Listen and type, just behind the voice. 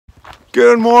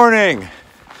Good morning.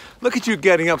 Look at you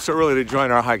getting up so early to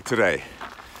join our hike today.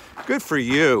 Good for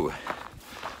you.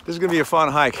 This is gonna be a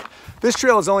fun hike. This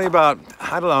trail is only about,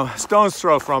 I don't know, stone's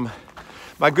throw from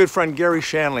my good friend Garry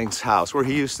Shandling's house where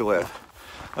he used to live.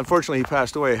 Unfortunately, he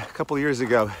passed away a couple of years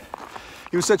ago.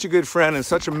 He was such a good friend and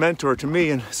such a mentor to me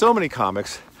and so many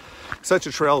comics. Such a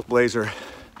trailblazer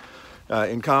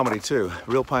in comedy too,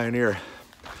 real pioneer.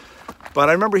 But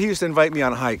I remember he used to invite me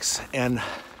on hikes, and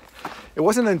it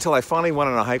wasn't until I finally went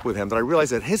on a hike with him that I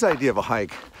realized that his idea of a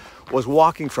hike was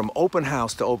walking from open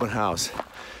house to open house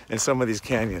in some of these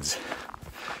canyons.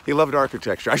 He loved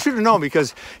architecture. I should have known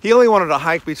because he only wanted to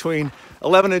hike between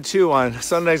 11 and 2 on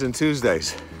Sundays and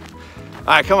Tuesdays. All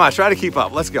right, come on, try to keep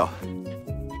up. Let's go.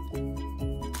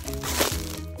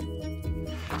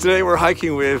 Today we're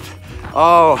hiking with,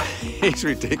 oh, he's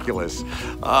ridiculous.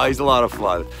 He's a lot of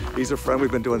fun. He's a friend.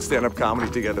 We've been doing stand-up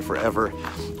comedy together forever.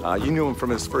 You knew him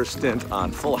from his first stint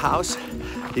on Full House.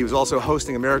 He was also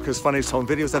hosting America's Funniest Home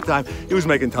Videos at the time. He was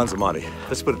making tons of money.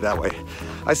 Let's put it that way.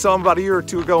 I saw him about a year or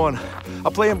two ago on a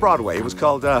play in Broadway. It was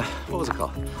called, what was it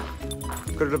called?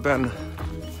 Could it have been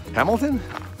Hamilton?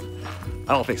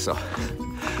 I don't think so.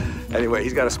 Anyway,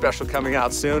 he's got a special coming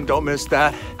out soon. Don't miss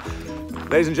that.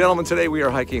 Ladies and gentlemen, today we are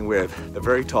hiking with the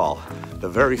very tall, the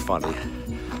very funny,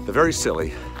 the very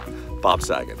silly Bob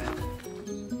Saget.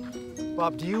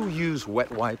 Bob, do you use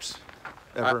wet wipes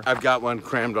ever? I've got one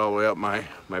crammed all the way up my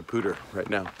pooter right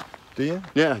now. Do you?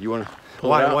 Yeah, you want to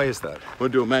pull it out? Why is that?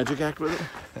 Want to do a magic act with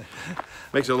it?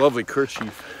 Makes a lovely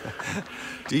kerchief.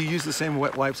 Do you use the same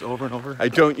wet wipes over and over? I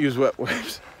don't use wet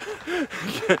wipes.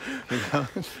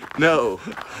 No,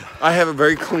 I have a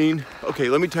very clean. Okay,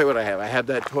 let me tell you what I have. I have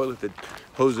that toilet that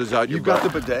hoses out your butt.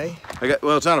 You've got the bidet?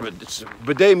 Well, it's not a bidet.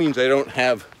 Bidet means I don't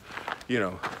have, you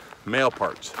know, male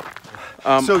parts.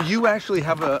 So you actually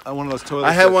have one of those toilets?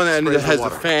 I have one that has a a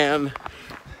fan,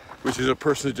 which is a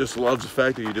person that just loves the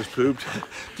fact that you just pooped.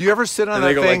 Do you ever sit on and that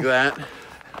they go thing? like that.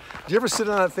 Do you ever sit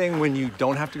on that thing when you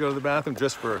don't have to go to the bathroom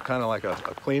just for kind of like a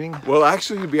cleaning? Well,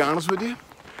 actually, to be honest with you,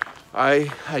 I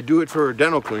do it for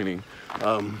dental cleaning.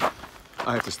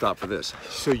 I have to stop for this.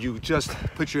 So you just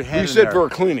put your head You in said there. for a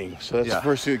cleaning, so that's the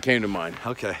first thing that came to mind.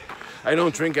 Okay. I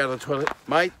don't drink out of the toilet.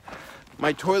 My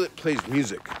toilet plays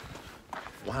music.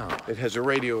 Wow. It has a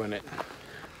radio in it.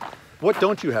 What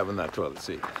don't you have in that toilet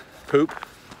seat? Poop.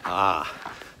 Ah.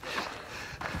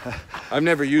 I've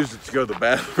never used it to go to the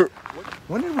bathroom.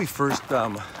 When did we first,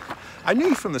 I knew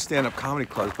you from the stand-up comedy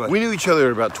club, but... We knew each other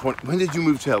at about 20, when did you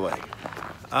move to LA?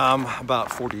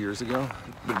 About 40 years ago.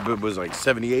 But it was like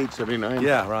 78, 79?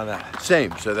 Yeah, around that.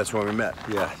 Same, so that's when we met.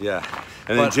 Yeah, yeah.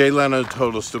 And then Jay Leno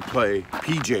told us to play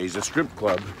PJ's, a strip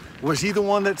club. Was he the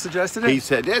one that suggested it? He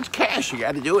said, it's cash, you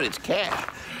gotta do it, it's cash.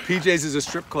 PJ's is a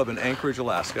strip club in Anchorage,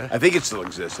 Alaska. I think it still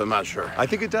exists, I'm not sure. I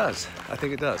think it does. I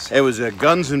think it does. It was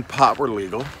guns and pot were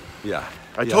legal. Yeah.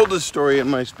 I told this story in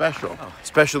my special. Oh.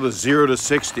 Special is 0 to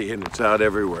 60 and it's out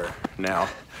everywhere now.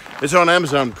 It's on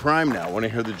Amazon Prime now. Want to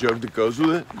hear the joke that goes with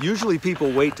it? Usually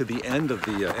people wait to the end of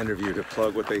the interview to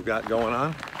plug what they've got going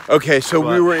on. Okay, so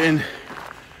we were in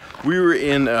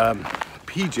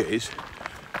PJ's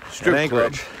strip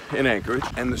club in Anchorage,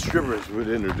 and the strippers would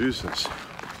introduce us.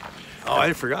 Oh,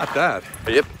 I forgot that.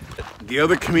 Yep. The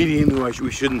other comedian who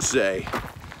we shouldn't say,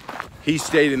 he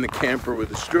stayed in the camper with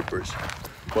the strippers,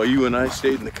 while you and I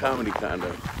stayed in the comedy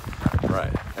condo.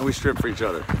 Right. And we stripped for each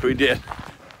other. We did.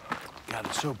 God,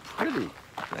 it's so pretty.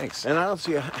 Thanks. And I don't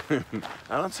see a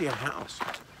house.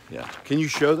 Yeah. Can you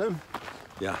show them?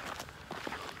 Yeah.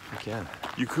 I can.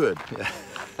 You could. Yeah.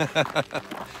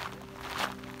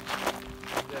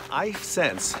 I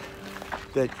sense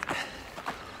that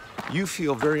you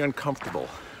feel very uncomfortable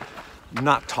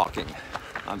not talking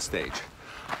on stage,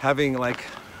 having like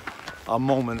a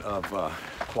moment of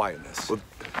quietness. Well,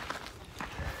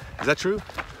 is that true?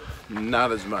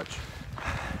 Not as much.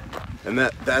 And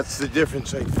that's the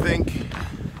difference, I think.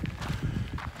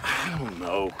 I don't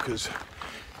know, because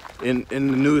in the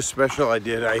newest special I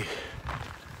did, I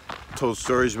told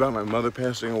stories about my mother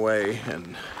passing away,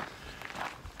 and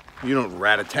you don't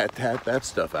rat-a-tat-tat that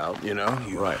stuff out, you know?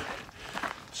 Right.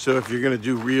 So if you're gonna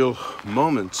do real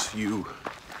moments, you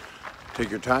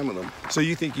take your time with them. So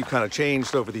you think you kind of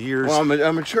changed over the years? Well,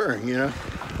 I'm maturing, you know?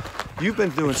 You've been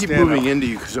doing stand-up. stand-up. Moving into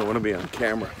you because I want to be on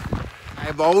camera.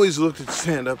 I've always looked at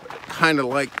stand-up kind of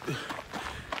like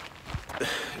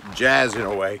jazz in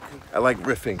a way. I like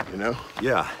riffing, you know?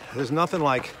 Yeah, there's nothing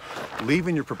like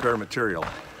leaving your prepared material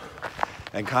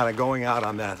and kind of going out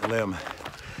on that limb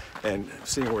and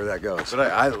seeing where that goes.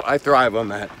 But I thrive on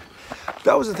that.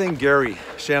 That was the thing Garry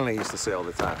Shandling used to say all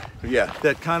the time. Yeah.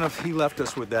 That kind of, he left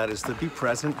us with that, is to be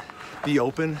present, be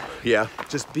open. Yeah.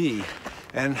 Just be.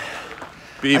 And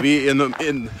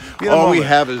BB, all we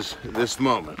have is this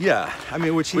moment. Yeah, I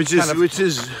mean, which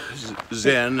is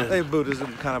Zen.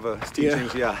 Buddhism kind of a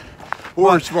teachings, yeah.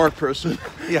 Or a smart person.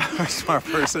 Yeah, or a smart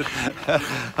person.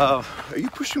 Are you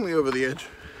pushing me over the edge?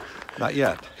 Not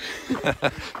yet.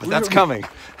 But that's coming.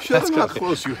 Shut up how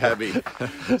close you have me.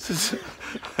 This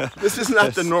is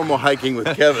not the normal hiking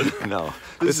with Kevin. No,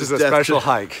 this is a special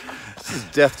hike. This is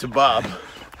death to Bob.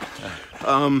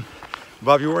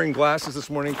 Bob, you're wearing glasses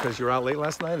this morning because you were out late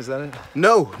last night, is that it?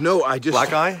 No, I just...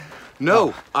 Black eye?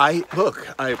 No,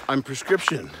 I'm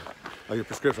prescription. Oh, your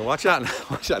prescription. Watch out.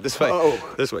 Watch out. This way.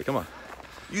 Oh. This way, come on.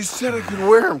 You said I could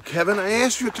wear them, Kevin. I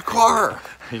asked you at the car.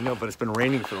 I know, but it's been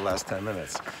raining for the last 10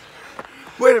 minutes.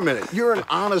 Wait a minute. You're an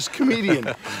honest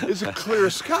comedian. It's a clear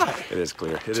sky. It is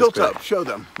clear. Tilt up. Show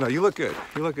them. No, you look good.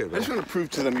 You look good. I just want to prove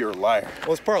to them you're a liar.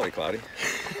 Well, it's partly cloudy.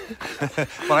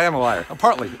 But I am a liar. I'm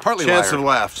partly Chance liar. of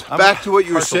laughs. Back to what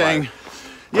you were saying.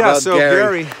 Yeah, so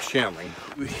Garry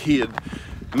Shandling, he had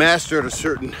mastered a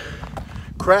certain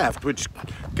craft, which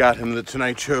got him the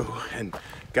Tonight Show and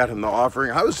got him the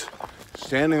offering. I was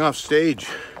standing off stage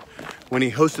when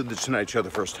he hosted the Tonight Show the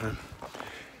first time.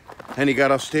 And he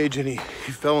got off stage and he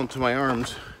fell into my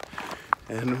arms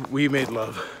and we made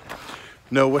love.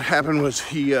 No, what happened was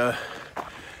he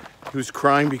was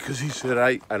crying because he said,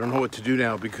 I don't know what to do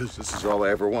now because this is all I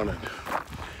ever wanted.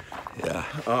 Yeah,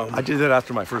 I did that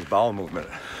after my first bowel movement.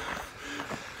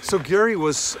 So Garry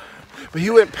was... But he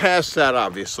went past that,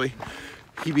 obviously.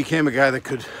 He became a guy that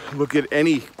could look at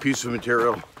any piece of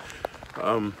material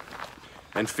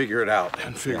and figure it out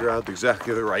and figure out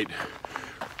exactly the right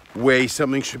way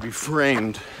something should be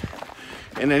framed.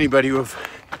 And anybody with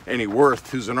any worth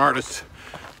who's an artist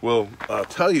will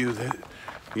tell you that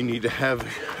you need to have,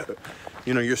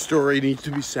 your story needs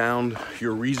to be sound,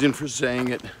 your reason for saying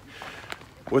it,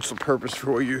 what's the purpose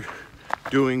for what you're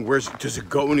doing, does it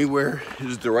go anywhere,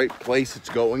 is it the right place it's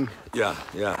going? Yeah.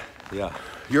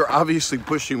 You're obviously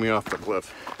pushing me off the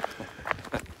cliff.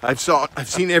 I've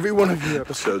seen every one of your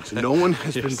episodes. No one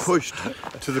has been pushed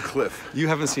to the cliff. You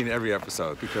haven't seen every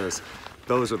episode because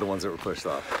those are the ones that were pushed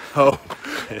off. Oh.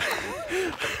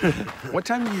 What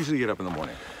time do you usually get up in the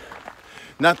morning?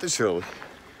 Not this early.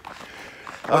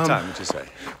 What time would you say?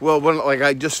 Well,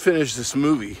 I just finished this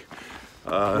movie.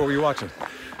 What were you watching?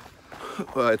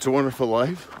 It's a Wonderful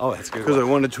Life. Oh, that's good. Because I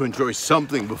wanted to enjoy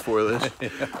something before this.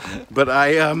 But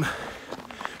I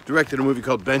directed a movie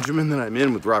called Benjamin that I'm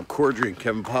in with Rob Corddry and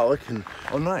Kevin Pollak and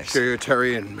nice. Sherry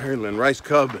Terry and Mary Lynn Rice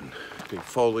Cub and Dave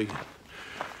Foley.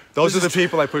 Those are the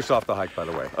people I pushed off the hike, by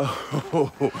the way.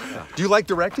 Oh. Yeah. Do you like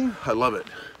directing? I love it.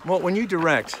 Well, when you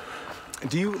direct,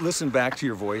 do you listen back to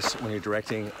your voice when you're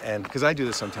directing? And because I do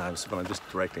this sometimes when I'm just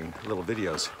directing little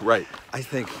videos. Right. I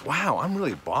think, wow, I'm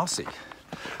really bossy.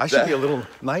 I should be a little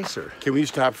nicer. Can we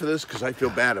stop for this? Because I feel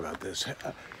bad about this.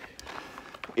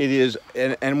 It is,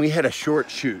 and we had a short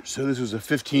shoot. So this was a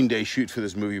 15-day shoot for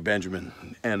this movie, Benjamin.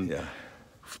 And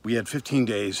we had 15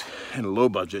 days and a low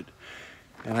budget.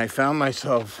 And I found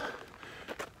myself,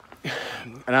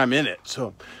 and I'm in it,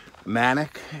 so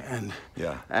manic and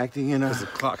acting in the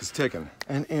clock is ticking.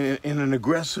 And in an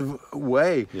aggressive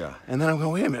way. Yeah. And then I'm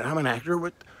going, wait a minute, I'm an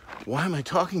actor. Why am I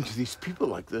talking to these people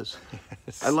like this?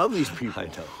 I love these people. I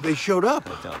know. They showed up.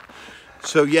 I know.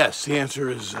 So yes, the answer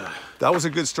is... that was a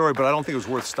good story, but I don't think it was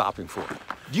worth stopping for.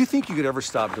 Do you think you could ever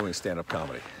stop doing stand-up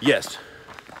comedy? Yes.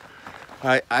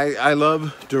 I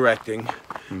love directing,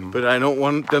 but I don't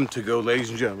want them to go, ladies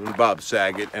and gentlemen, Bob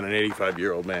Saget and an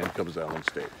 85-year-old man comes out on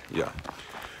stage. Yeah.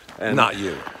 And not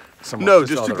you. No,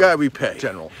 just a guy we pay.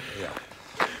 General.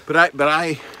 Yeah. But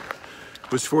I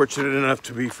was fortunate enough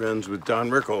to be friends with Don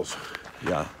Rickles.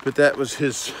 Yeah. But that was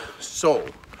his soul.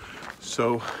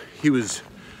 So he was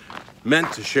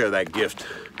meant to share that gift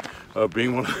of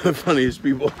being one of the funniest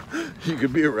people you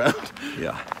could be around.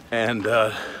 Yeah. And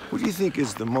what do you think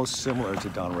is the most similar to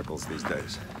Don Rickles these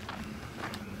days?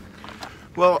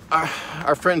 Well,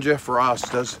 our friend Jeff Ross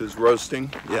does his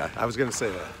roasting. Yeah, I was going to say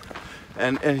that.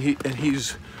 And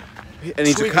he's a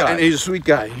sweet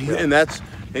guy. And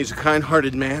he's a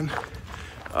kind-hearted man.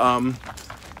 And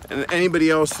anybody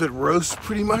else that roasts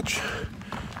pretty much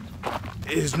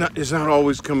is not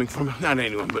always coming from, not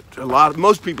anyone, but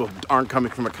most people aren't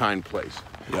coming from a kind place.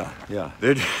 Yeah.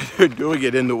 They're doing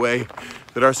it in the way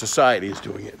that our society is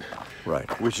doing it.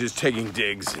 Right. Which is taking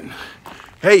digs and,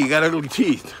 hey, you got ugly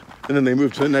teeth. And then they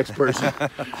move to the next person.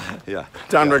 Yeah.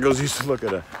 Don Rickles used to look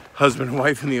at a husband and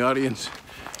wife in the audience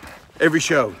every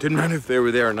show. Didn't matter if they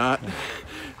were there or not.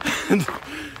 And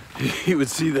he would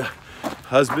see the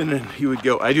husband and he would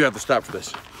go, I do have to stop for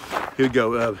this. He would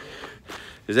go,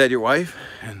 is that your wife?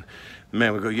 And the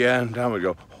man would go, yeah. And Don would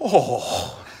go,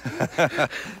 oh.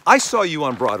 I saw you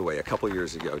on Broadway a couple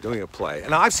years ago doing a play.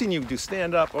 And I've seen you do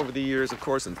stand-up over the years, of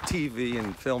course, and TV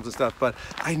and films and stuff, but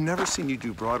I've never seen you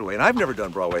do Broadway, and I've never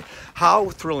done Broadway. How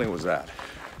thrilling was that?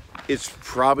 It's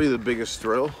probably the biggest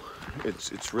thrill.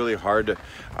 It's really hard to...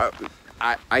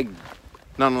 I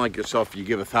not unlike yourself, you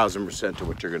give 1,000% to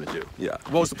what you're going to do. Yeah.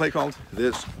 What was the play called?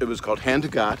 It was called Hand to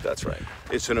God. That's right.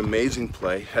 It's an amazing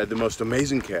play. Had the most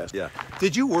amazing cast. Yeah.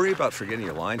 Did you worry about forgetting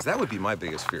your lines? That would be my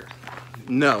biggest fear.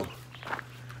 No,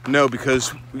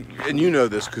 because, and you know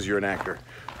this because you're an actor,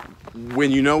 when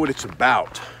you know what it's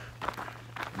about,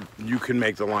 you can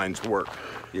make the lines work.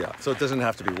 Yeah. So it doesn't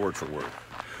have to be word for word.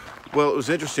 Well, it was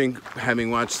interesting having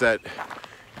watched that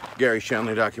Garry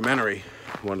Shandling documentary.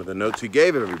 One of the notes he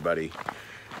gave everybody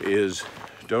is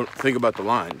don't think about the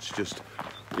lines, just,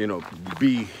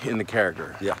 be in the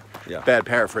character. Yeah, yeah. Bad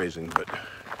paraphrasing, but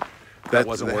that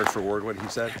wasn't word for word what he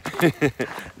said.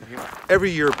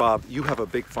 Every year, Bob, you have a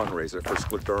big fundraiser for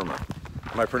scleroderma.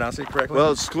 Am I pronouncing it correctly?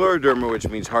 Well, it's scleroderma, which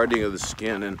means hardening of the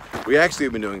skin, and we actually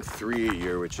have been doing 3 a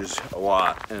year, which is a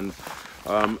lot. And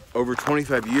over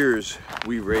 25 years,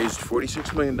 we raised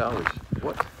 $46 million.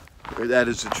 What? That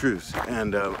is the truth,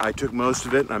 and I took most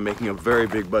of it, and I'm making a very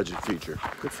big budget feature.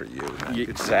 Good for you, man.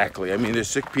 Exactly. I mean, there's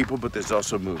sick people, but there's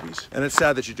also movies. And it's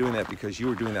sad that you're doing that because you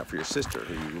were doing that for your sister,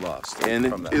 who you lost. And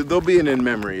there'll be an in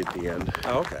memory at the end.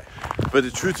 Oh, okay. But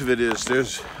the truth of it is,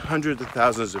 there's hundreds of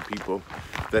thousands of people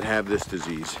that have this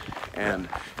disease, and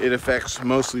it affects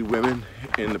mostly women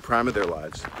in the prime of their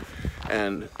lives,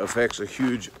 and affects a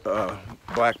huge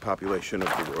black population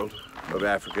of the world of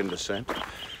African descent.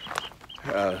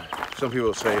 Some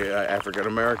people say African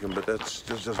American, but that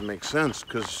just doesn't make sense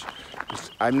because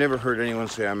I've never heard anyone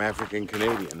say I'm African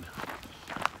Canadian.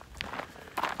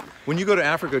 When you go to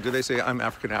Africa, do they say I'm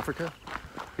African Africa?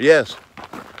 Yes,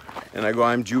 and I go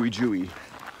I'm Jewy.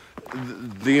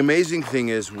 The amazing thing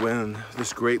is when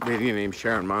this great lady named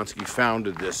Sharon Monsky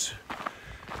founded this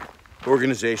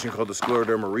organization called the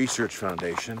Scleroderma Research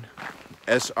Foundation,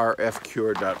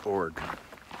 srfcure.org.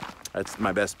 That's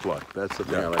my best plug. That's the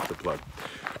thing I like to plug.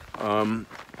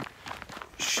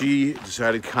 She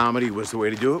decided comedy was the way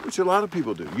to do it, which a lot of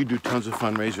people do. You do tons of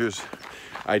fundraisers.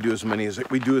 We do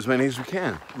as many as we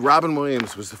can. Robin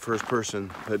Williams was the first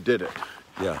person that did it.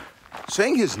 Yeah.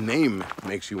 Saying his name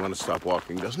makes you want to stop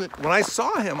walking, doesn't it? When I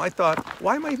saw him, I thought,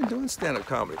 why am I even doing stand-up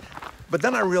comedy? But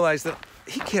then I realized that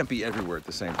he can't be everywhere at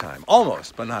the same time.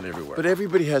 Almost, but not everywhere. But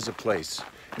everybody has a place.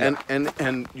 Yeah.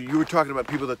 And you were talking about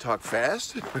people that talk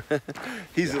fast.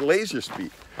 He's at laser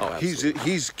speed. Oh, absolutely.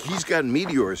 He's got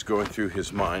meteors going through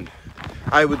his mind.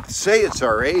 I would say it's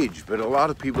our age, but a lot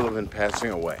of people have been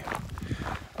passing away,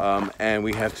 and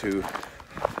we have to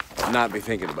not be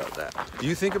thinking about that. Do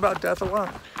you think about death a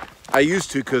lot? I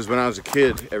used to, because when I was a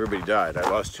kid, everybody died. I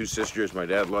lost 2 sisters. My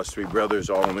dad lost 3 brothers,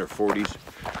 all in their 40s.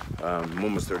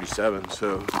 Mom was 37,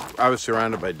 so I was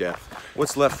surrounded by death.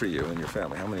 What's left for you and your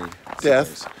family? How many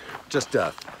Death. siblings? Just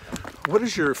death. What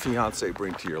does your fiance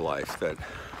bring to your life that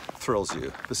thrills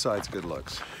you, besides good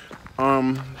looks?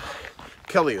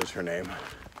 Kelly is her name.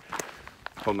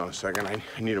 Hold on a second, I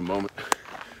need a moment.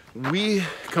 We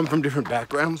come from different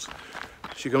backgrounds.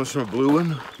 She comes from a blue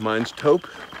one, mine's taupe.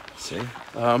 See?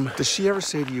 Does she ever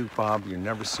say to you, Bob, you're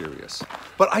never serious?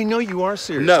 But I know you are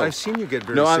serious. No. I've seen you get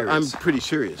very No, serious. I'm pretty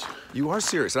serious. You are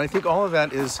serious, and I think all of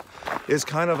that is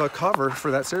kind of a cover for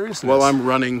that seriousness. Well, I'm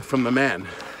running from the man.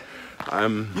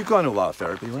 You've gone to a lot of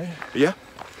therapy, right? Yeah.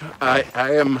 I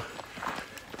am,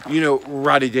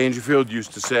 Rodney Dangerfield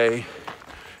used to say,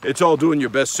 it's all doing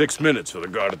your best 6 minutes for the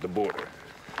guard at the border.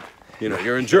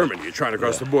 You're in Germany, you're trying to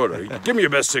cross the border. Give me your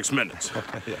best 6 minutes.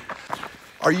 Yeah.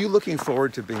 Are you looking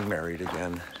forward to being married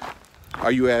again?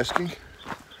 Are you asking?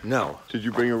 No. Did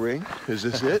you bring a ring? Is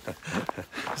this it?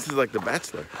 This is like The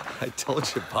Bachelor. I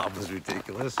told you Bob was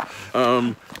ridiculous.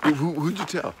 Who'd you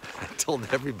tell? I told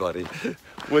everybody.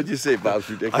 What'd you say, Bob's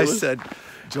I ridiculous? said,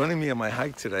 joining me on my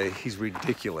hike today, he's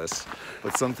ridiculous,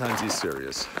 but sometimes he's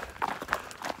serious.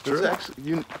 It's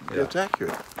actually, it's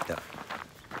accurate. Yeah.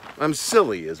 I'm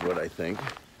silly is what I think.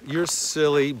 You're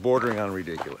silly, bordering on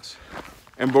ridiculous.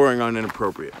 And boring on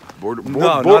inappropriate.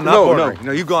 Not bordering.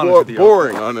 No, you've gone into the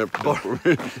boring on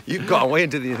inappropriate. You've gone way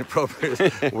into the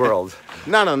inappropriate world.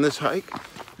 Not on this hike.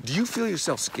 Do you feel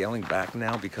yourself scaling back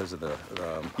now because of the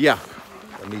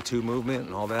Me Too movement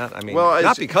and all that? I mean, well,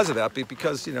 not because of that, but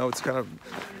because, it's kind of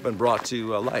been brought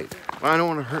to light. I don't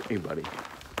want to hurt anybody.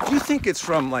 Do you think it's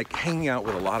from like hanging out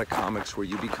with a lot of comics where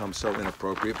you become so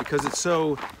inappropriate? Because it's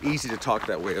so easy to talk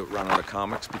that way around other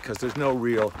comics because there's no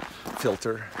real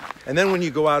filter. And then when you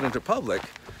go out into public,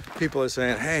 people are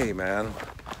saying, hey man,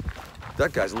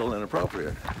 that guy's a little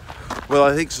inappropriate. Well,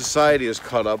 I think society has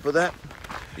caught up with that.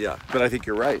 Yeah. But I think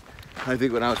you're right. I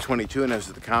think when I was 22 and I was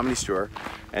at the Comedy Store,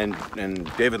 and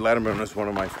David Letterman was one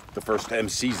of the first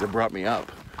MCs that brought me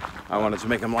up. I wanted to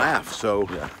make him laugh, so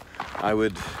I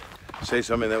would say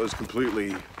something that was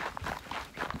completely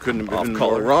couldn't have been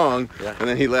more wrong, and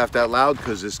then he laughed out loud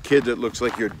because this kid that looks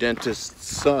like your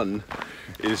dentist's son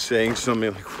is saying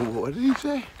something like, "What did he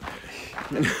say?"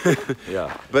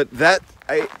 Yeah. But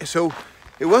so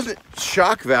it wasn't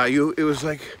shock value. It was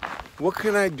like, what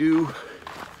can I do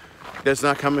that's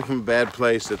not coming from a bad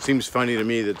place, that seems funny to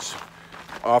me, that's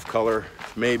off color,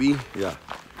 maybe? Yeah.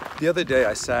 The other day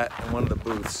I sat in one of the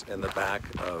booths in the back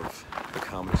of the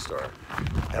Comedy Store.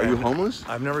 Are you homeless?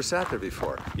 I've never sat there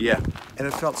before. Yeah. And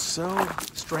it felt so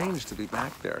strange to be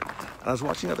back there. And I was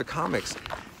watching other comics,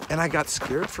 and I got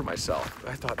scared for myself.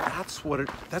 I thought,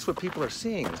 that's what people are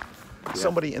seeing. Yeah.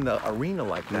 Somebody in the arena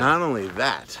like that. Not only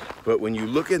that, but when you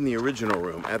look in the original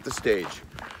room at the stage,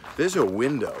 there's a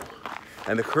window,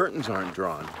 and the curtains aren't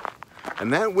drawn.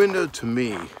 And that window, to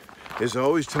me, is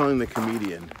always telling the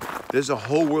comedian, there's a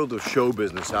whole world of show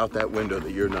business out that window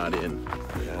that you're not in.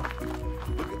 Yeah.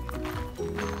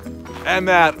 And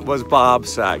that was Bob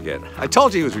Saget. I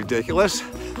told you he was ridiculous.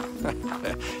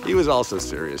 He was also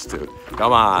serious too.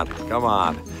 Come on, come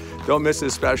on. Don't miss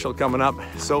his special coming up.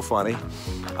 So funny.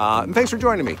 And thanks for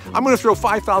joining me. I'm going to throw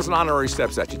 5,000 honorary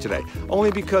steps at you today,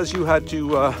 only because you had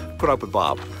to put up with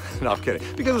Bob. No, I'm kidding.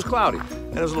 Because it was cloudy,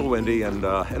 and it was a little windy, and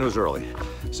it was early.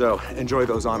 So enjoy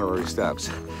those honorary steps.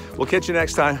 We'll catch you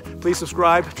next time. Please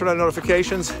subscribe, turn on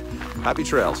notifications. Happy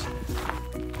trails.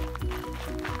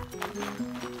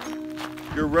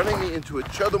 You're running me into a...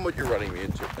 Show them what you're running me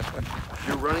into.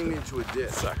 You're running me into a ditch.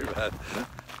 Sorry about that.